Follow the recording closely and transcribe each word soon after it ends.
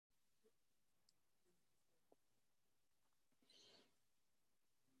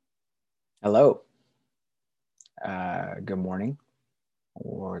Hello. Good morning,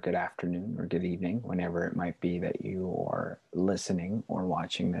 or good afternoon, or good evening, whenever it might be that you are listening or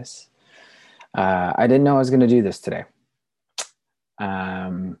watching this. I didn't know I was going to do this today.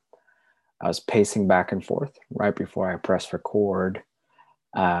 Um, I was pacing back and forth right before I pressed record,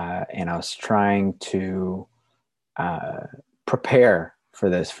 and I was trying to uh, prepare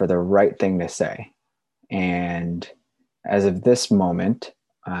for this, for the right thing to say. And as of this moment,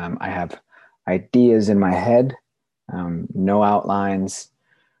 I have ideas in my head, no outlines,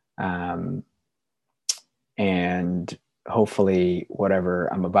 um, and hopefully whatever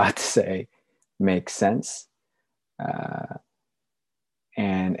I'm about to say makes sense, uh,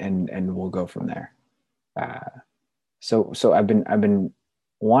 and we'll go from there. So I've been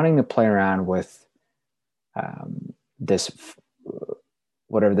wanting to play around with this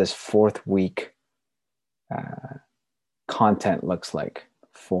whatever this fourth week uh, content looks like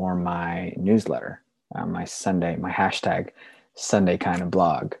for my newsletter, my hashtag Sunday kind of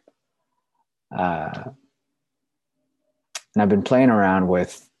blog. And I've been playing around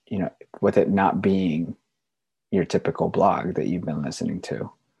with, with it not being your typical blog that you've been listening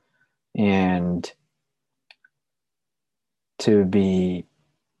to. And to be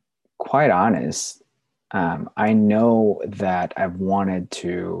quite honest, I know that I've wanted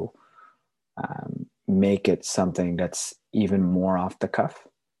to make it something that's even more off the cuff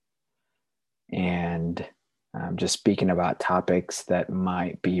and just speaking about topics that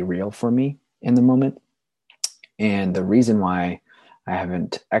might be real for me in the moment. And the reason why I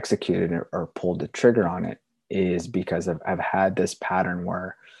haven't executed it or pulled the trigger on it is because I've had this pattern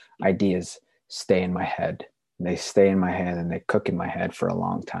where ideas stay in my head. They stay in my head and they cook in my head for a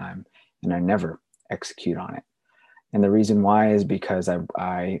long time, and I never execute on it. And the reason why is because I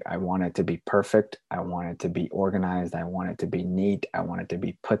want it to be perfect. I want it to be organized. I want it to be neat. I want it to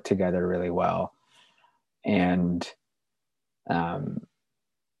be put together really well. And um,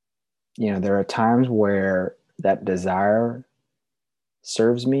 there are times where that desire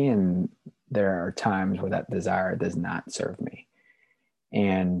serves me, and there are times where that desire does not serve me.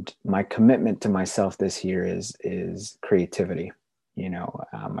 And my commitment to myself this year is creativity.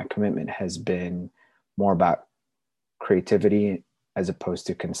 My commitment has been more about creativity as opposed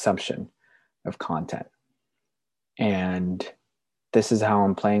to consumption of content. And this is how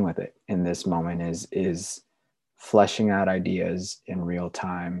I'm playing with it in this moment is fleshing out ideas in real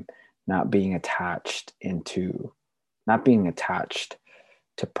time, not being attached into not being attached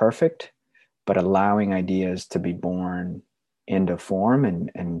to perfect, but allowing ideas to be born into form,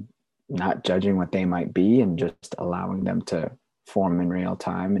 and not judging what they might be, and just allowing them to form in real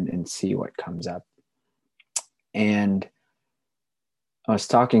time, and see what comes up. And I was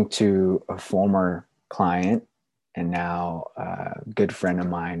talking to a former client and now a good friend of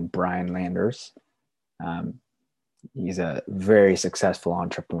mine, Brian Landers. Um, he's a very successful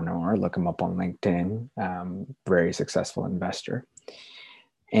entrepreneur. Look him up on LinkedIn. Very successful investor.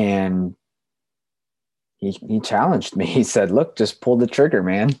 And he challenged me. He said, "Look, just pull the trigger,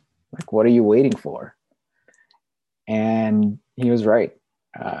 man. Like, what are you waiting for?" And he was right.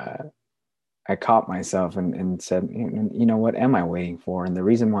 Uh, I caught myself and said, what am I waiting for? And the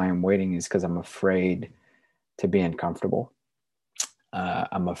reason why I'm waiting is because I'm afraid to be uncomfortable.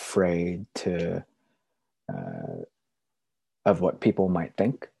 I'm afraid uh, of what people might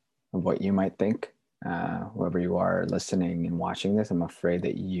think, of what you might think. Whoever you are listening and watching this, I'm afraid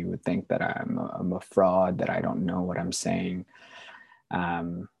that you would think that I'm a fraud, that I don't know what I'm saying,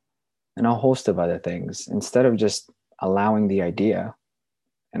 um, and a host of other things. Instead of just allowing the idea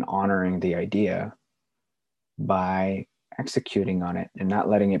and honoring the idea by executing on it and not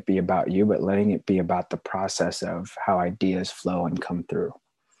letting it be about you, but letting it be about the process of how ideas flow and come through.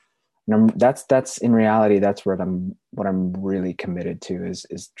 And that's in reality, that's what I'm really committed to is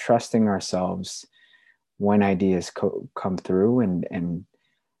trusting ourselves when ideas come through, and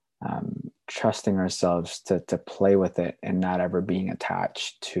trusting ourselves to play with it and not ever being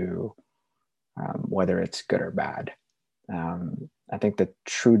attached to whether it's good or bad. I think the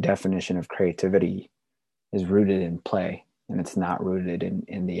true definition of creativity is rooted in play, and it's not rooted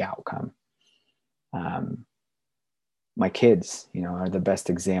in the outcome. Um, my kids, are the best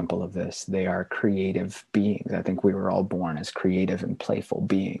example of this. They are creative beings. I think we were all born as creative and playful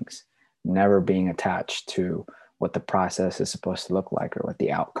beings, never being attached to what the process is supposed to look like or what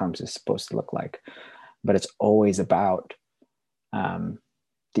the outcomes is supposed to look like. But it's always about um,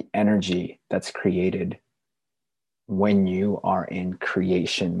 the energy that's created when you are in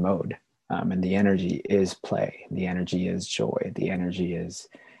creation mode. And the energy is play, the energy is joy, the energy is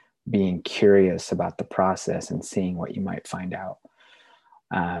being curious about the process and seeing what you might find out.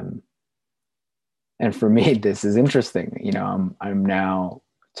 Um, And for me, this is interesting. I'm now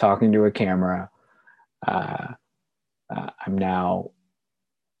talking to a camera. Uh, I'm now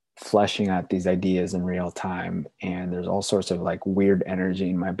fleshing out these ideas in real time, and there's all sorts of like weird energy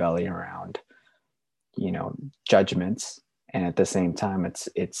in my belly around, judgments. And at the same time,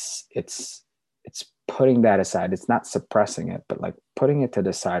 it's putting that aside. It's not suppressing it, but like putting it to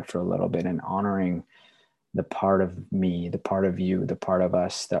the side for a little bit and honoring the part of me, the part of you, the part of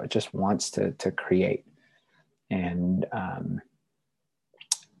us that just wants to create. And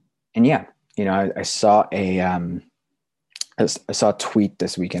yeah, I saw I saw a tweet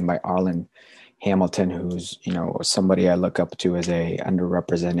this weekend by Arlen Hamilton, who's somebody I look up to as a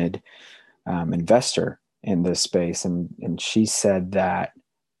underrepresented investor in this space, and she said that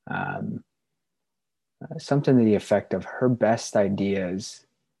um, something to the effect of her best ideas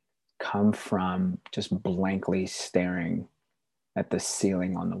come from just blankly staring at the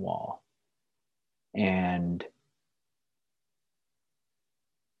ceiling on the wall. And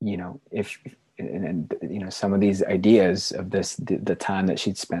if some of these ideas of the time that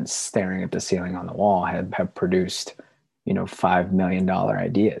she'd spent staring at the ceiling on the wall have produced $5 million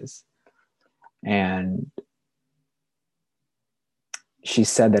ideas. And she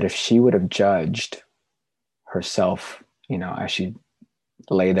said that if she would have judged herself, as she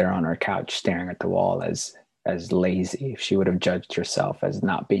lay there on her couch staring at the wall as lazy, if she would have judged herself as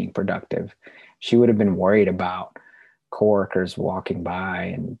not being productive, she would have been worried about coworkers walking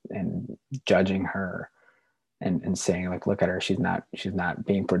by and judging her and saying like, look at her, she's not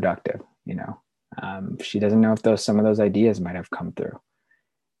being productive. She doesn't know if some of those ideas might have come through.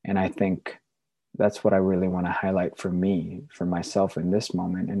 And I think that's what I really want to highlight for me, for myself in this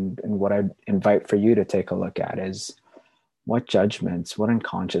moment. And what I invite for you to take a look at is what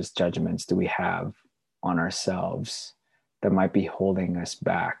unconscious judgments do we have on ourselves that might be holding us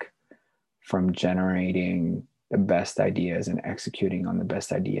back from generating the best ideas and executing on the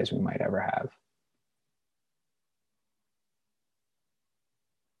best ideas we might ever have.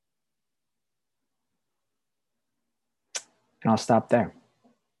 And I'll stop there.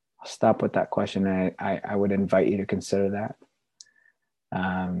 I'll stop with that question. I would invite you to consider that.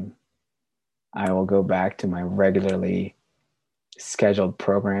 I will go back to my regularly scheduled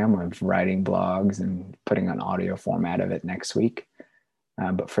program of writing blogs and putting an audio format of it next week.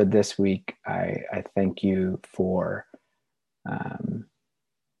 But for this week, I thank you for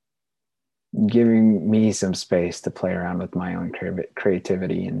giving me some space to play around with my own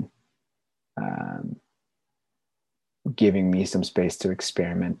creativity and giving me some space to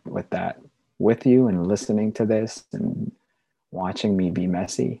experiment with that with you and listening to this and watching me be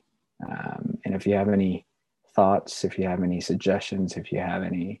messy. And if you have any thoughts, if you have any suggestions, if you have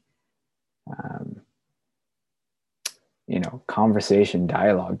any, conversation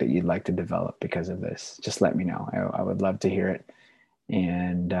dialogue that you'd like to develop because of this, just let me know. I would love to hear it.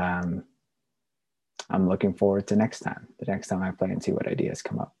 And I'm looking forward to the next time I play and see what ideas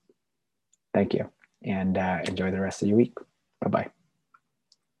come up. Thank you. And enjoy the rest of your week. Bye-bye.